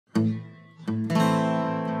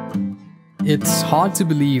It's hard to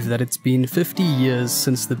believe that it's been 50 years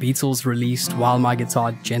since the Beatles released While My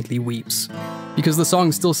Guitar Gently Weeps, because the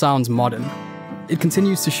song still sounds modern. It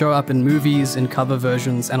continues to show up in movies, in cover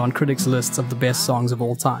versions, and on critics' lists of the best songs of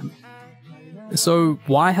all time. So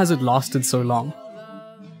why has it lasted so long?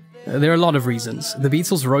 There are a lot of reasons. The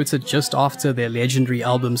Beatles wrote it just after their legendary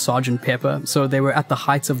album Sgt. Pepper, so they were at the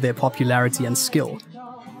height of their popularity and skill.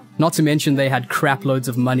 Not to mention they had crap loads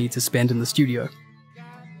of money to spend in the studio.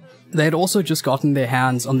 They had also just gotten their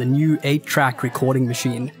hands on the new 8-track recording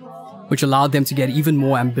machine, which allowed them to get even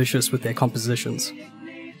more ambitious with their compositions.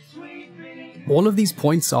 All of these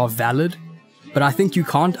points are valid, but I think you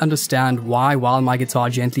can't understand why While My Guitar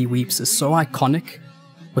Gently Weeps is so iconic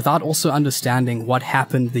without also understanding what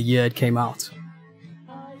happened the year it came out.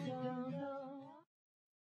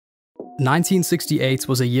 1968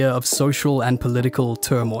 was a year of social and political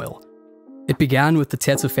turmoil. It began with the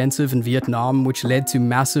Tet Offensive in Vietnam, which led to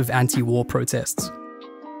massive anti-war protests.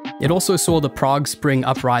 It also saw the Prague Spring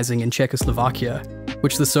Uprising in Czechoslovakia,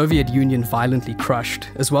 which the Soviet Union violently crushed,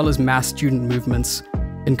 as well as mass student movements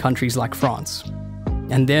in countries like France.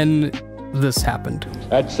 And then this happened.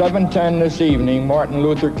 At 7:10 this evening, Martin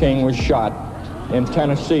Luther King was shot in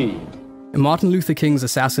Tennessee. Martin Luther King's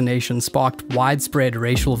assassination sparked widespread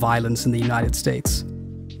racial violence in the United States.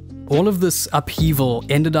 All of this upheaval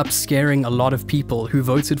ended up scaring a lot of people who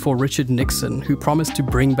voted for Richard Nixon, who promised to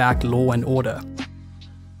bring back law and order.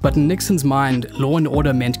 But in Nixon's mind, law and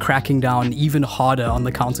order meant cracking down even harder on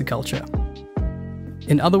the counterculture.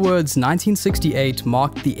 In other words, 1968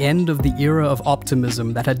 marked the end of the era of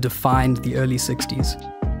optimism that had defined the early 60s.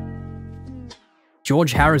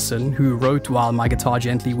 George Harrison, who wrote While My Guitar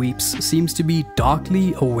Gently Weeps, seems to be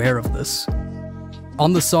darkly aware of this.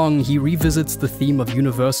 On the song, he revisits the theme of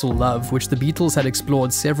universal love, which the Beatles had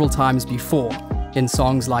explored several times before, in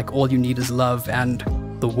songs like All You Need Is Love and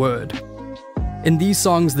The Word. In these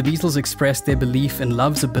songs, the Beatles expressed their belief in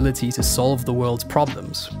love's ability to solve the world's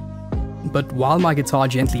problems. But While My Guitar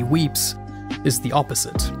Gently Weeps is the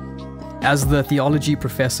opposite. As the theology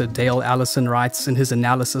professor Dale Allison writes in his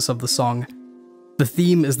analysis of the song, the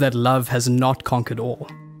theme is that love has not conquered all.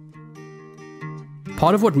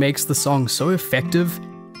 Part of what makes the song so effective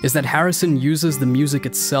is that Harrison uses the music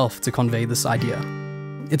itself to convey this idea.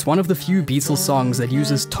 It's one of the few Beatles songs that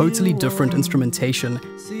uses totally different instrumentation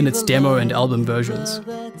in its demo and album versions.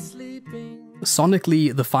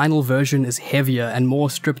 Sonically, the final version is heavier and more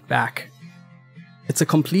stripped back. It's a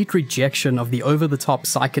complete rejection of the over-the-top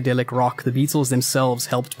psychedelic rock the Beatles themselves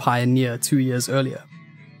helped pioneer 2 years earlier.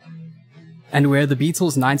 And where the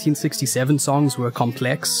Beatles' 1967 songs were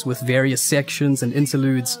complex, with various sections and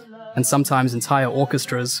interludes, and sometimes entire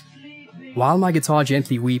orchestras, While My Guitar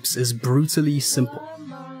Gently Weeps is brutally simple.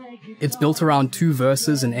 It's built around 2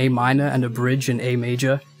 verses in A minor and a bridge in A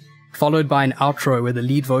major, followed by an outro where the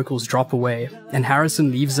lead vocals drop away, and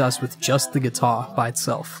Harrison leaves us with just the guitar by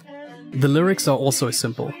itself. The lyrics are also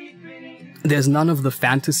simple. There's none of the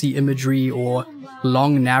fantasy imagery or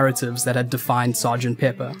long narratives that had defined Sgt.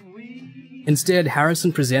 Pepper. Instead,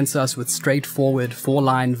 Harrison presents us with straightforward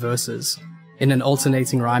 4-line verses in an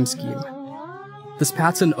alternating rhyme scheme. This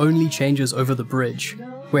pattern only changes over the bridge,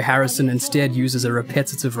 where Harrison instead uses a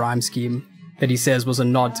repetitive rhyme scheme that he says was a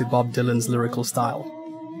nod to Bob Dylan's lyrical style.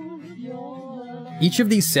 Each of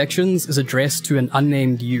these sections is addressed to an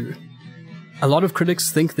unnamed you. A lot of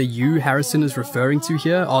critics think the you Harrison is referring to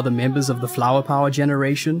here are the members of the Flower Power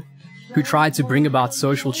generation, who tried to bring about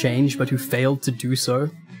social change but who failed to do so,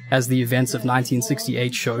 as the events of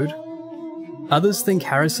 1968 showed. Others think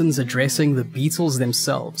Harrison's addressing the Beatles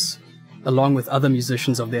themselves, along with other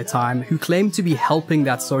musicians of their time who claimed to be helping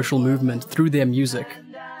that social movement through their music,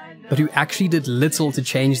 but who actually did little to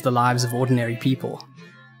change the lives of ordinary people.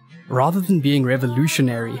 Rather than being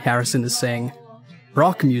revolutionary, Harrison is saying,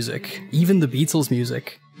 rock music, even the Beatles'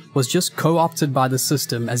 music, was just co-opted by the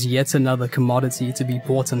system as yet another commodity to be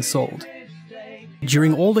bought and sold.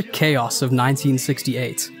 During all the chaos of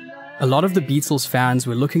 1968, a lot of the Beatles fans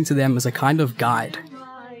were looking to them as a kind of guide.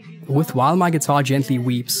 With While My Guitar Gently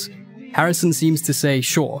Weeps, Harrison seems to say,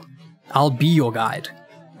 sure, I'll be your guide,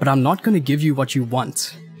 but I'm not going to give you what you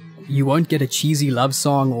want. You won't get a cheesy love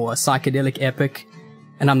song or a psychedelic epic,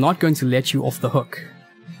 and I'm not going to let you off the hook.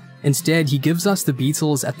 Instead, he gives us the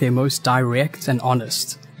Beatles at their most direct and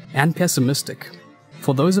honest, and pessimistic.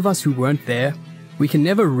 For those of us who weren't there, we can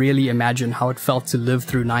never really imagine how it felt to live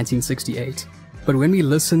through 1968. But when we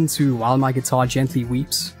listen to While My Guitar Gently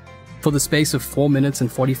Weeps, for the space of 4 minutes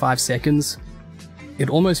and 45 seconds, it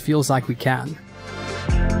almost feels like we can.